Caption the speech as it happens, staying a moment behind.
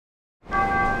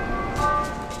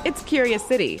It's Curious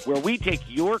City, where we take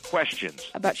your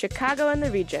questions about Chicago and the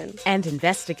region and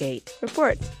investigate,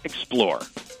 report, explore.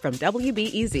 From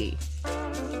WBEZ.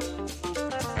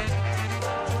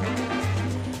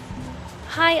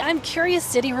 Hi, I'm Curious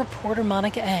City reporter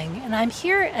Monica Eng, and I'm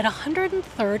here at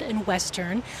 103rd and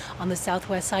Western on the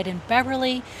southwest side in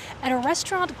Beverly at a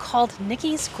restaurant called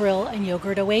Nicky's Grill and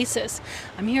Yogurt Oasis.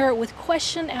 I'm here with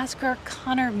question asker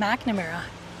Connor McNamara.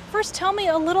 First, tell me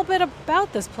a little bit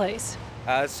about this place.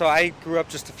 So I grew up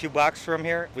just a few blocks from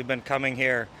here. We've been coming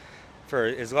here for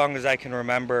as long as I can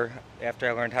remember. After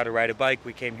I learned how to ride a bike,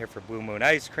 we came here for Blue Moon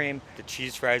ice cream. The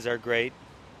cheese fries are great,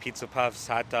 pizza puffs,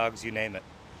 hot dogs, you name it.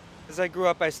 As I grew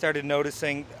up, I started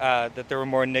noticing that there were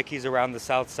more Nicky's around the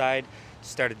south side.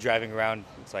 Started driving around,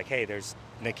 it's like, hey, there's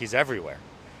Nicky's everywhere.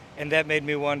 And that made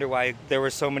me wonder why there were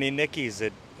so many Nicky's,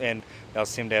 and they all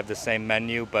seem to have the same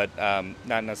menu, but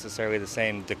not necessarily the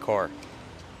same decor.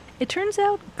 It turns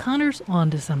out Connor's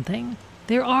onto something.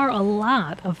 There are a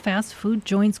lot of fast food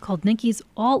joints called Nicky's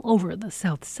all over the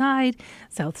south side,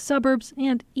 south suburbs,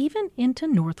 and even into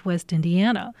northwest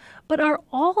Indiana. But are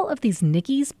all of these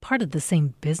Nicky's part of the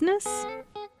same business?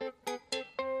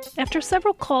 After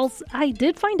several calls, I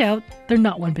did find out they're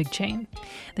not one big chain.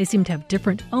 They seem to have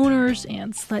different owners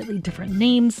and slightly different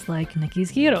names like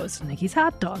Nicky's Gyros, Nicky's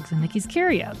Hot Dogs, and Nicky's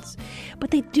Carryouts.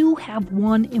 But they do have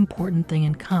one important thing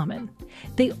in common.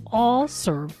 They all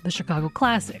serve the Chicago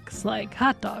classics like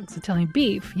hot dogs, Italian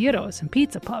beef, gyros, and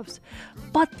pizza puffs.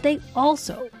 But they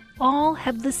also all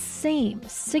have the same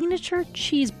signature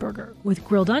cheeseburger with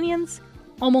grilled onions,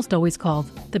 almost always called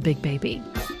the Big Baby.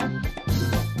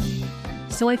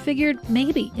 So I figured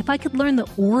maybe if I could learn the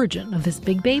origin of this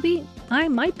Big Baby, I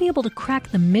might be able to crack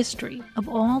the mystery of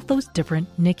all those different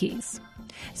Nicky's.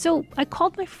 So I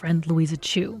called my friend Louisa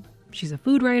Chu. She's a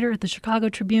food writer at the Chicago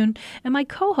Tribune and my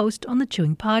co-host on the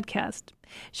Chewing podcast.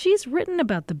 She's written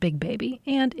about the Big Baby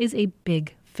and is a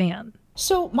big fan.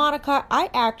 So, Monica,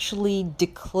 I actually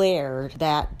declared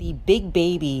that the Big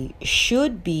Baby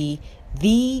should be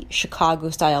the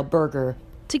Chicago-style burger.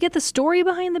 To get the story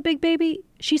behind the Big Baby,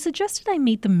 she suggested I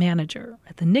meet the manager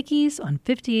at the Nicky's on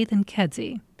 58th and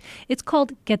Kedzie. It's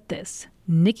called, get this,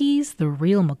 Nicky's the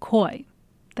Real McCoy.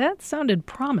 That sounded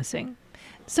promising.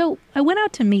 So I went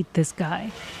out to meet this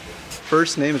guy.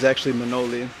 First name is actually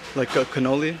Manoli, like a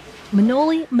cannoli.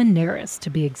 Manoli Maneris, to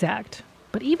be exact.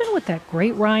 But even with that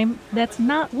great rhyme, that's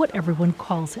not what everyone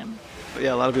calls him.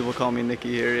 Yeah, a lot of people call me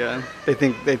Nicky here, yeah. They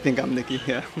think I'm Nicky,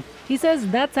 yeah. He says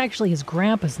that's actually his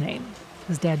grandpa's name.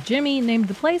 His dad Jimmy named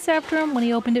the place after him when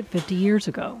he opened it 50 years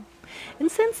ago.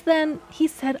 And since then, he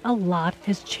said a lot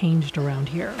has changed around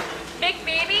here. Big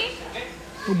Baby?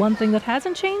 The one thing that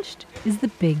hasn't changed is the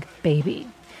Big Baby.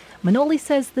 Manoli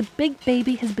says the Big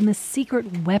Baby has been the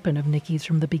secret weapon of Nicky's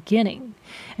from the beginning.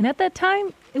 And at that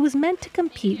time, it was meant to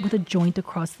compete with a joint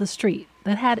across the street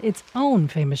that had its own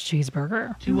famous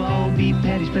cheeseburger. 2 all beef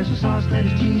patties, special sauce,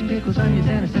 lettuce, cheese, pickles, onions,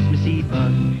 and a sesame seed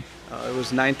bun. It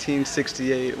was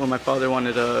 1968 when my father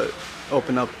wanted to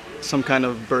open up some kind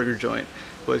of burger joint.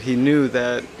 But he knew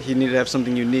that he needed to have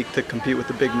something unique to compete with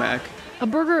the Big Mac. A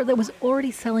burger that was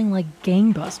already selling like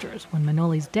gangbusters when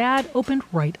Manoli's dad opened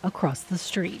right across the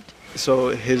street. So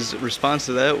his response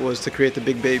to that was to create the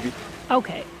Big Baby.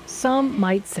 Okay, some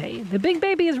might say the Big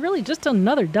Baby is really just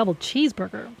another double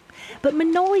cheeseburger. But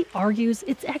Manoli argues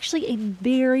it's actually a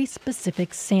very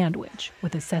specific sandwich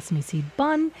with a sesame seed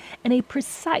bun and a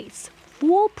precise,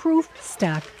 foolproof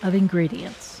stack of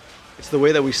ingredients. It's the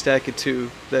way that we stack it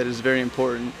too that is very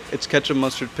important. It's ketchup,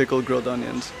 mustard, pickle, grilled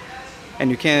onions.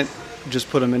 And you can't just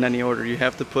put them in any order. You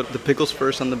have to put the pickles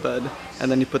first on the bed,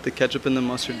 and then you put the ketchup and the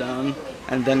mustard down,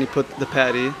 and then you put the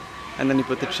patty, and then you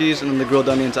put the cheese, and then the grilled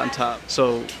onions on top.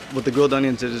 So what the grilled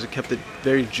onions did is it kept it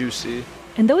very juicy.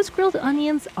 And those grilled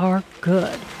onions are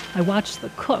good. I watched the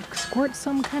cook squirt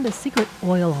some kind of secret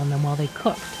oil on them while they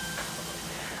cooked.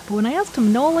 But when I asked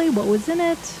Manoli what was in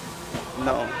it...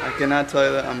 No, I cannot tell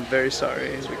you that. I'm very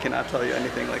sorry. We cannot tell you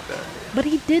anything like that. But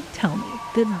he did tell me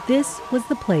that this was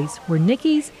the place where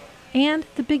Nicky's and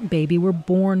the Big Baby were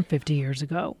born 50 years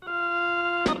ago.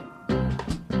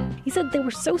 He said they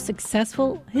were so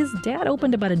successful, his dad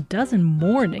opened about a dozen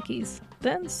more Nicky's,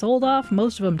 then sold off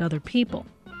most of them to other people.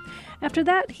 After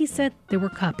that, he said there were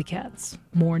copycats,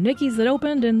 more Nicky's that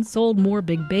opened and sold more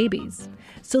Big Babies.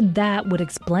 So that would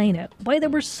explain it, why there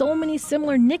were so many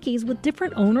similar Nicky's with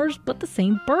different owners but the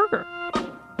same burger.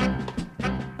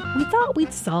 We thought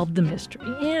we'd solved the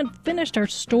mystery and finished our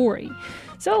story,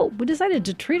 so we decided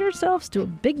to treat ourselves to a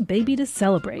Big Baby to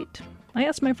celebrate. I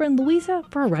asked my friend Louisa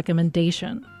for a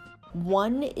recommendation.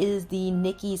 One is the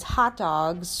Nicky's Hot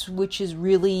Dogs, which is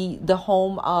really the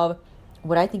home of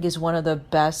what I think is one of the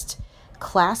best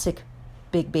classic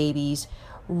Big Babies,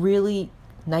 really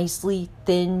nicely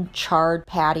thin charred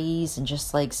patties and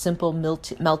just like simple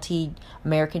melty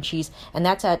American cheese. And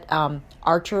that's at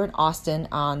Archer and Austin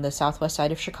on the southwest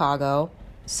side of Chicago.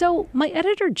 So my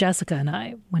editor Jessica and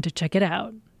I went to check it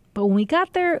out. But when we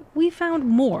got there, we found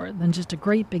more than just a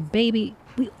great Big Baby.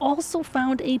 We also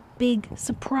found a big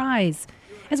surprise.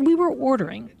 As we were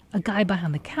ordering, a guy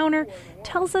behind the counter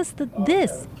tells us that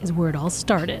this is where it all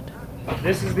started.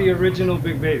 This is the original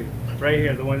Big Baby, right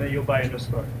here, the one that you'll buy in the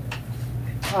store.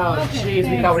 Oh, jeez,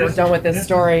 we thought we were done with this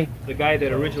story. The guy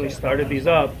that originally started these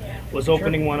up was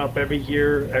opening one up every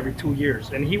year, every 2 years.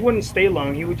 And he wouldn't stay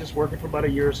long. He would just work it for about a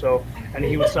year or so, and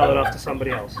he would sell it off to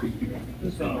somebody else.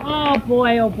 Oh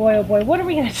boy, oh boy, oh boy. What are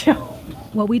we going to do?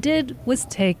 What we did was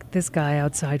take this guy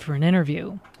outside for an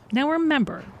interview. Now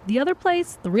remember, the other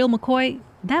place, the Real McCoy,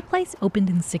 that place opened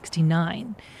in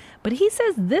 '69. But he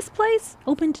says this place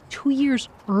opened 2 years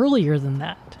earlier than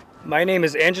that. My name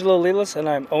is Angelo Lilas, and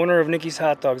I'm owner of Nicky's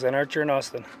Hot Dogs on Archer in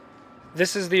Austin.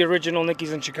 This is the original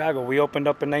Nicky's in Chicago. We opened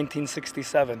up in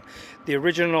 1967. The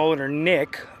original owner,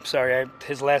 Nick,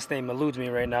 his last name eludes me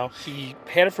right now. He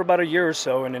had it for about a year or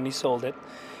so, and then he sold it.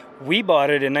 We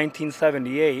bought it in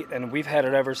 1978, and we've had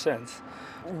it ever since.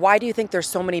 Why do you think there's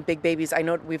so many Big Babies? I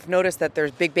know we've noticed that there's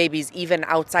Big Babies even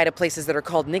outside of places that are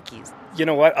called Nicky's. You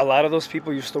know what? A lot of those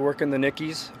people used to work in the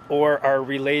Nicky's or are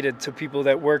related to people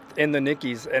that worked in the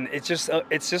Nicky's. And it's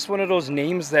just one of those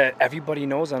names that everybody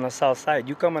knows on the South Side.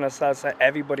 You come on the South Side,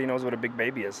 everybody knows what a Big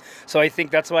Baby is. So I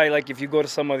think that's why, like, if you go to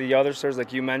some of the other stores,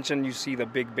 like you mentioned, you see the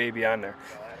Big Baby on there.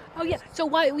 Oh, yeah. So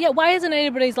why isn't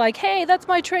anybody's like, hey, that's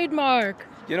my trademark?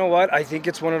 You know what? I think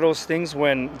it's one of those things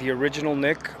when the original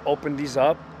Nick opened these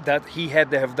up that he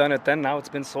had to have done it then. Now it's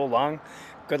been so long.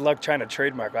 Good luck trying to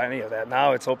trademark any of that.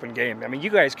 Now it's open game. I mean, you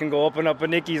guys can go open up a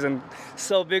Nicky's and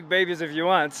sell Big Babies if you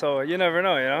want. So you never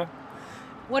know, you know?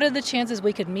 What are the chances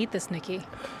we could meet this Nicky?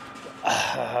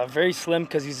 Very slim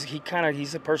because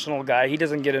he's a personal guy. He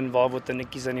doesn't get involved with the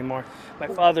Nicky's anymore. My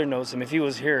father knows him. If he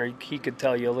was here, he could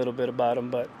tell you a little bit about him,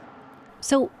 but...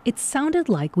 So it sounded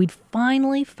like we'd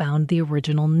finally found the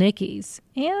original Nicky's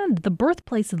and the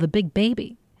birthplace of the Big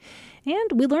Baby.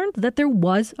 And we learned that there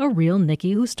was a real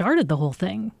Nicky who started the whole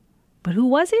thing. But who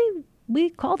was he? We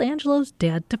called Angelo's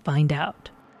dad to find out.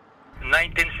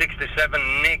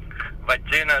 1967, Nick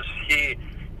Vaginas, he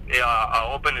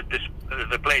opened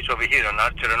the place over here on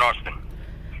Archer and Austin.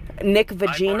 Nick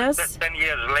Vaginas? 10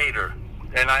 years later,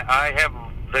 and I have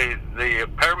the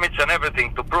permits and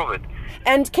everything to prove it.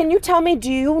 And can you tell me,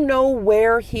 do you know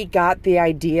where he got the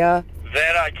idea?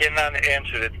 That I cannot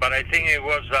answer it, but I think it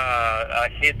was a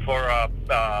hit for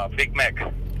Big Mac.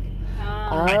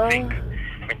 I think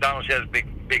McDonald's has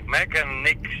Big Mac, and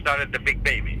Nick started the Big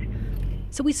Baby.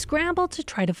 So we scrambled to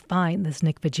try to find this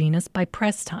Nick Vaginas by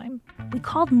press time. We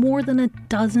called more than a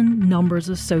dozen numbers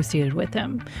associated with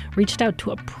him, reached out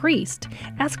to a priest,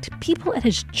 asked people at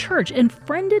his church, and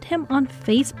friended him on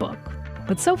Facebook.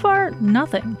 But so far,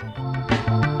 nothing.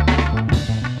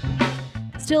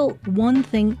 Still, one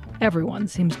thing everyone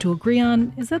seems to agree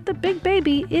on is that the Big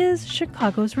Baby is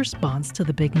Chicago's response to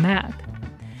the Big Mac.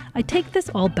 I take this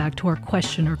all back to our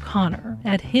questioner, Connor,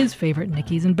 at his favorite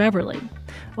Nicky's in Beverly,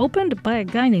 opened by a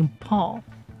guy named Paul.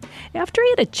 After he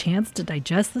had a chance to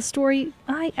digest the story,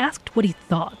 I asked what he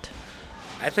thought.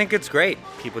 I think it's great.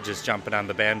 People just jumping on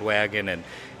the bandwagon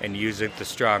and using the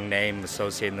strong name,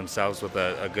 associating themselves with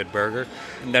a good burger.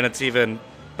 And then it's even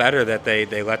better that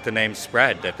they let the name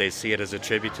spread, that they see it as a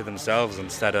tribute to themselves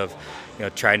instead of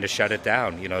trying to shut it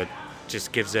down. It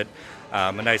just gives it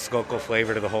a nice local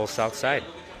flavor to the whole South Side.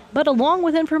 But along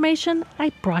with information,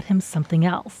 I brought him something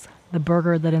else, the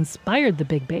burger that inspired the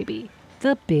Big Baby,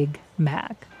 the Big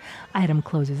Mac. I had him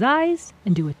close his eyes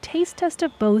and do a taste test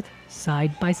of both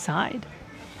side by side.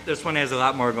 This one has a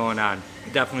lot more going on.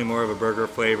 Definitely more of a burger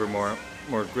flavor, more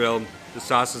grilled. The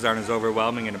sauces aren't as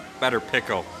overwhelming and a better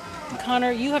pickle.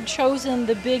 Connor, you have chosen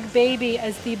the Big Baby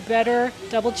as the better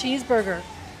double cheeseburger.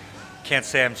 Can't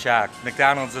say I'm shocked.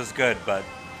 McDonald's is good, but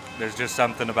there's just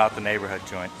something about the neighborhood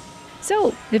joint.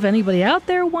 So, if anybody out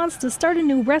there wants to start a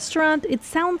new restaurant, it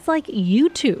sounds like you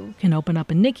too can open up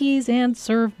a Nicky's and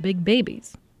serve Big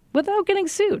Babies without getting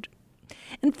sued.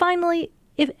 And finally,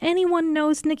 if anyone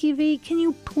knows Nicky V, can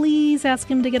you please ask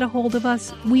him to get a hold of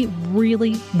us? We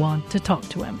really want to talk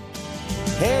to him.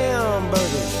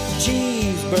 Hamburgers,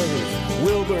 cheeseburgers,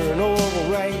 Wilbur and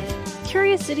Orville Wright.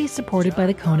 Curious City is supported by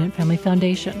the Conant Family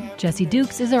Foundation. Jesse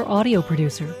Dukes is our audio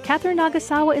producer. Catherine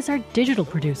Nagasawa is our digital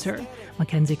producer.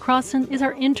 Mackenzie Crossan is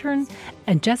our intern.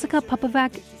 And Jessica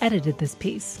Popovac edited this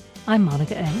piece. I'm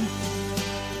Monica Eng.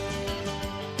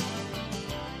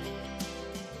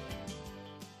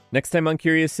 Next time on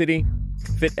Curious City,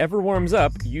 if it ever warms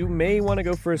up, you may want to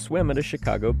go for a swim at a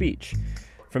Chicago beach.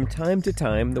 From time to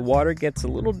time, the water gets a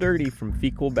little dirty from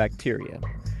fecal bacteria.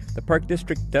 The Park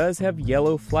District does have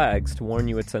yellow flags to warn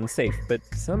you it's unsafe, but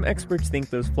some experts think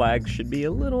those flags should be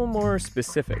a little more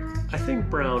specific. I think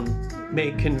brown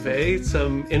may convey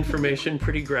some information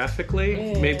pretty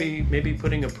graphically. Maybe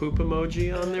putting a poop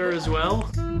emoji on there as well.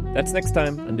 That's next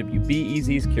time on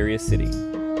WBEZ's Curious City.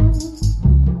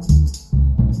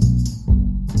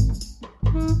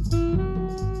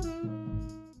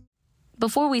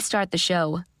 Before we start the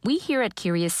show, we here at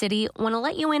Curious City want to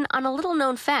let you in on a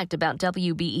little-known fact about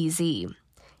WBEZ.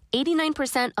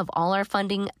 89% of all our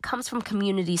funding comes from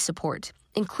community support,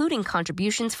 including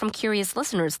contributions from curious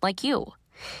listeners like you.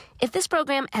 If this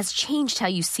program has changed how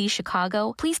you see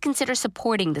Chicago, please consider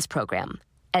supporting this program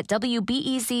at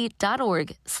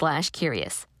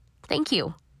wbez.org/curious. Thank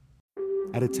you.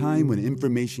 At a time when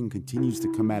information continues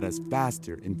to come at us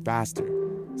faster and faster,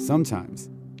 sometimes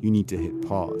you need to hit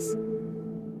pause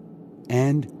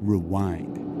and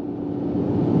rewind.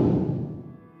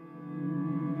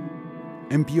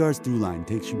 NPR's Throughline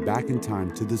takes you back in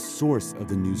time to the source of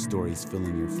the news stories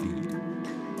filling your feed.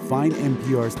 Find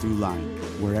NPR's Throughline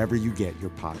wherever you get your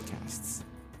podcasts.